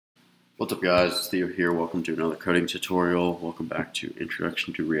What's up guys, it's Theo here. Welcome to another coding tutorial. Welcome back to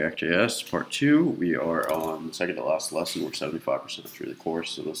Introduction to ReactJS Part 2. We are on the second to last lesson. We're 75% through the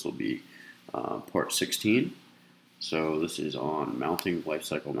course, so this will be Part 16. So this is on mounting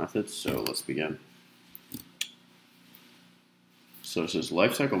lifecycle methods, so let's begin. So it says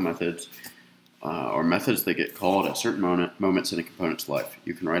lifecycle methods are methods that get called at certain moments in a component's life.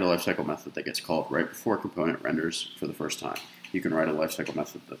 You can write a lifecycle method that gets called right before a component renders for the first time. You can write a lifecycle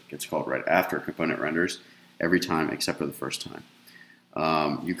method that gets called right after a component renders every time except for the first time.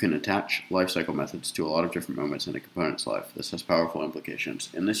 You can attach lifecycle methods to a lot of different moments in a component's life. This has powerful implications.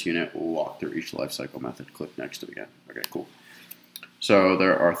 In this unit, we'll walk through each lifecycle method. Click next to begin. Okay, cool. So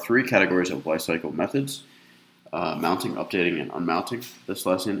there are three categories of lifecycle methods: mounting, updating, and unmounting. This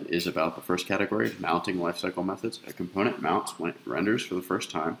lesson is about the first category, mounting lifecycle methods. A component mounts when it renders for the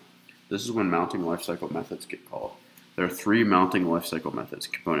first time. This is when mounting lifecycle methods get called. There are three mounting lifecycle methods.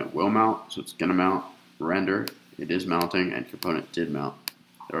 Component will mount, so it's going to mount. Render, it is mounting, and component did mount.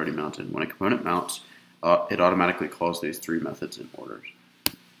 They're already mounted. When a component mounts, it automatically calls these three methods in orders.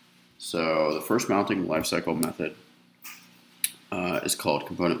 So the first mounting lifecycle method is called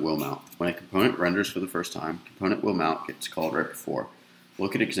component will mount. When a component renders for the first time, component will mount gets called right before.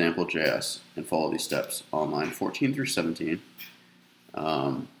 Look at example.js and follow these steps on line 14 through 17. We're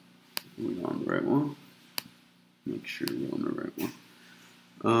on the right one. Make sure you're on the right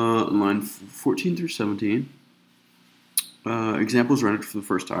one. Line 14 through 17. Example is rendered for the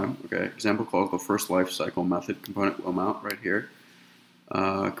first time. Okay. Example calls the first lifecycle method component will mount right here.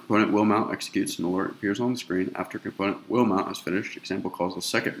 Component will mount executes an alert appears on the screen after component will mount is finished. Example calls the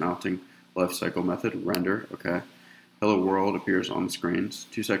second mounting lifecycle method render. Okay. Hello world appears on the screen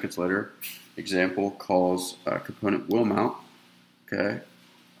 2 seconds later. Example calls component will mount. Okay.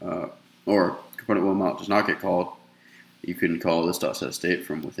 Or component will mount does not get called. You can call this .setState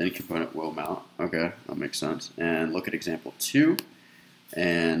from within component will mount. Okay, that makes sense. And look at example 2.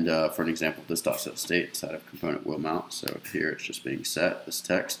 And for an example, this .setState inside of component will mount. So here it's just being set, this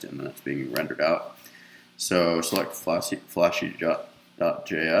text, and then it's being rendered out. So select flashy.js,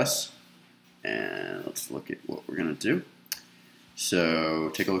 and let's look at what we're going to do. So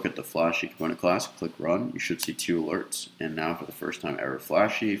take a look at the Flashy component class, click run. You should see 2 alerts, and now for the first time ever,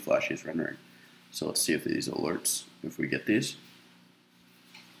 Flashy is rendering. So let's see if these alerts, if we get these.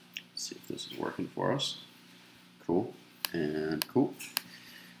 Let's see if this is working for us. Cool, and cool.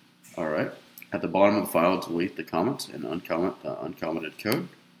 All right, at the bottom of the file, delete the comments and uncomment the uncommented code.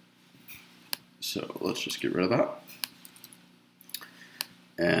 So let's just get rid of that.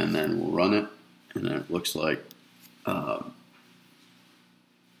 And then we'll run it, and then it looks like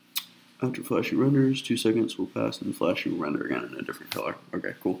after Flashy renders, 2 seconds will pass, and Flashy will render again in a different color.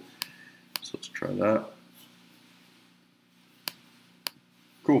 Okay, cool. So let's try that.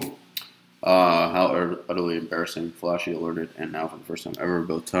 Cool. How utterly embarrassing. Flashy alerted, and now for the first time ever,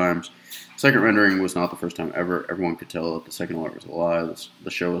 both times. Second rendering was not the first time ever. Everyone could tell that the second alert was a lie.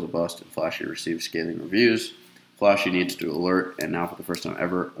 The show was a bust, and Flashy received scathing reviews. Flashy needs to alert, and now for the first time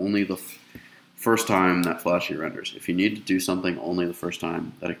ever, only the first time that Flashy renders. If you need to do something only the first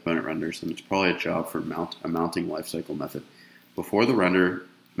time that a component renders, then it's probably a job for a mounting lifecycle method. Before the render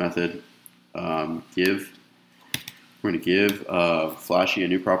method, we're going to give Flashy a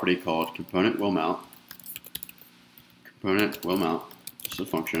new property called component will mount. Component will mount. This is a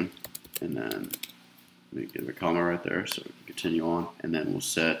function, and then let me give a comma right there so we can continue on, and then we'll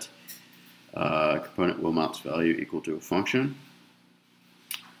set component will mount's value equal to a function.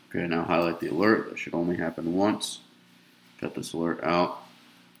 Okay, now highlight the alert. That should only happen once. Cut this alert out.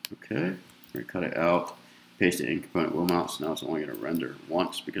 Okay, we're going to cut it out. Paste it in component will mount, so now it's only going to render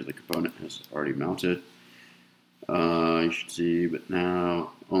once because the component has already mounted. You should see, but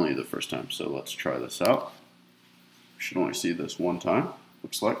now only the first time. So let's try this out. We should only see this one time,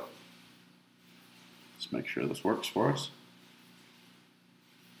 looks like. Let's make sure this works for us.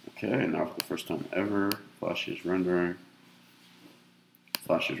 Okay, now for the first time ever, Flashy is rendering.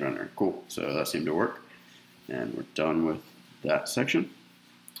 Flash is rendering. Cool. So that seemed to work. And we're done with that section.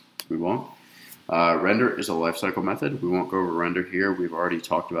 Let's move on. Render is a lifecycle method. We won't go over render here. We've already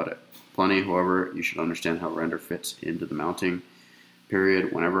talked about it plenty. However, you should understand how render fits into the mounting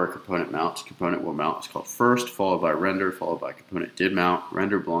period. Whenever a component mounts, component will mount is called first, followed by render, followed by component did mount.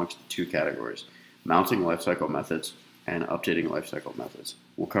 Render belongs to 2 categories: mounting lifecycle methods and updating lifecycle methods.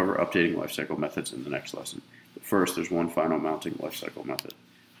 We'll cover updating lifecycle methods in the next lesson. But first, there's one final mounting lifecycle method.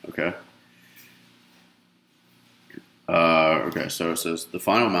 Okay. Okay, so it says the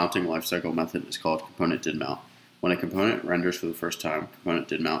final mounting lifecycle method is called component did mount. When a component renders for the first time, component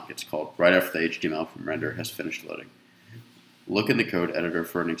did mount gets called right after the HTML from render has finished loading. look in the code editor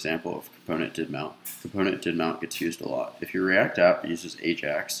for an example of component did mount. Component did mount gets used a lot. If your React app uses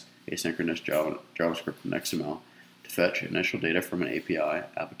AJAX, asynchronous JavaScript and XML, to fetch initial data from an API,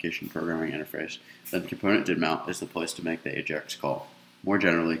 application programming interface, then component did mount is the place to make the AJAX call. More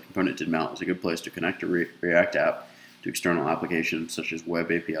generally, component did mount is a good place to connect a React app to external applications such as web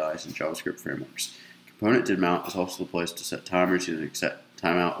APIs and JavaScript frameworks. Component did mount is also the place to set timers using set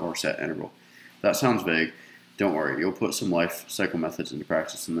timeout or set interval. If that sounds vague, don't worry, you'll put some lifecycle methods into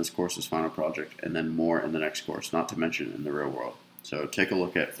practice in this course's final project and then more in the next course, not to mention in the real world. So take a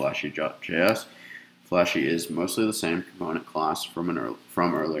look at Flashy.js. Flashy is mostly the same component class from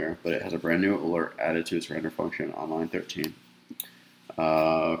earlier, but it has a brand new alert added to its render function on line 13.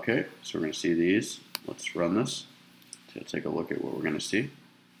 Okay, so we're going to see these. Let's run this to take a look at what we're going to see.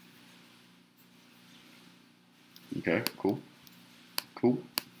 Okay, cool.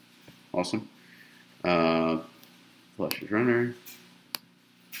 Awesome. Flashy's rendering.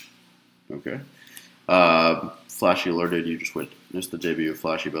 Okay. Flashy alerted you just witnessed the debut of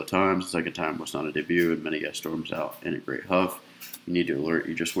Flashy both times. The second time was not a debut, and many guest storms out in a great huff. You need to alert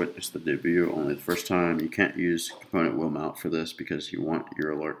you just witnessed the debut only the first time. You can't use component will mount for this because you want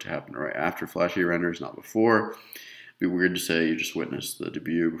your alert to happen right after Flashy renders, not before. It'd be weird to say you just witnessed the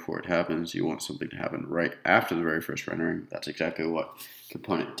debut before it happens. You want something to happen right after the very first rendering. That's exactly what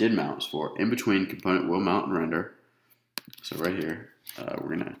component did mount is for. In between component will mount and render. So right here,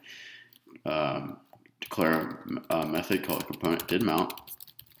 we're going to declare a method called component did mount.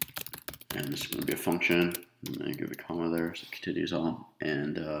 And this is going to be a function. And then give a comma there so it continues on.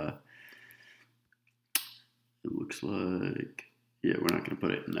 And it looks like, yeah, we're not going to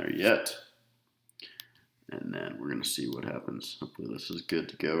put it in there yet. And then we're going to see what happens. Hopefully this is good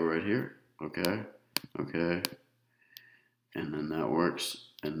to go right here. Okay. And then that works.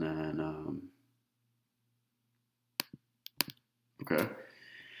 And then, okay.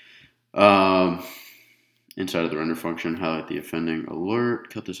 Inside of the render function, highlight the offending alert,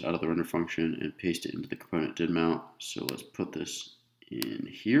 cut this out of the render function, and paste it into the component did mount. So let's put this in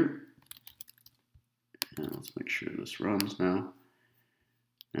here. And let's make sure this runs now.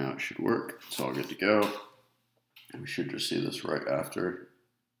 Now it should work. It's all good to go. And we should just see this right after.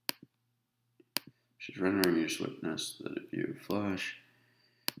 She's rendering, you just witness the debut of Flash.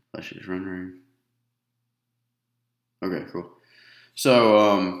 Flash is rendering. Okay, cool.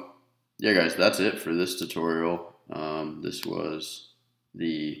 So, yeah guys, that's it for this tutorial. This was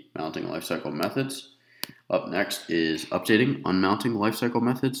the mounting lifecycle methods. Up next is updating, unmounting lifecycle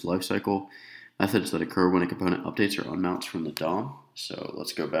methods. Lifecycle methods that occur when a component updates or unmounts from the DOM. So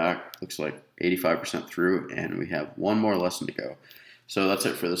let's go back. Looks like 85% through, and we have one more lesson to go. So that's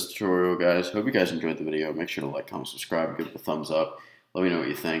it for this tutorial, guys. Hope you guys enjoyed the video. Make sure to like, comment, subscribe, give it a thumbs up. Let me know what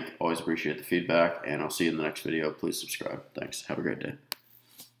you think. Always appreciate the feedback, and I'll see you in the next video. Please subscribe. Thanks. Have a great day.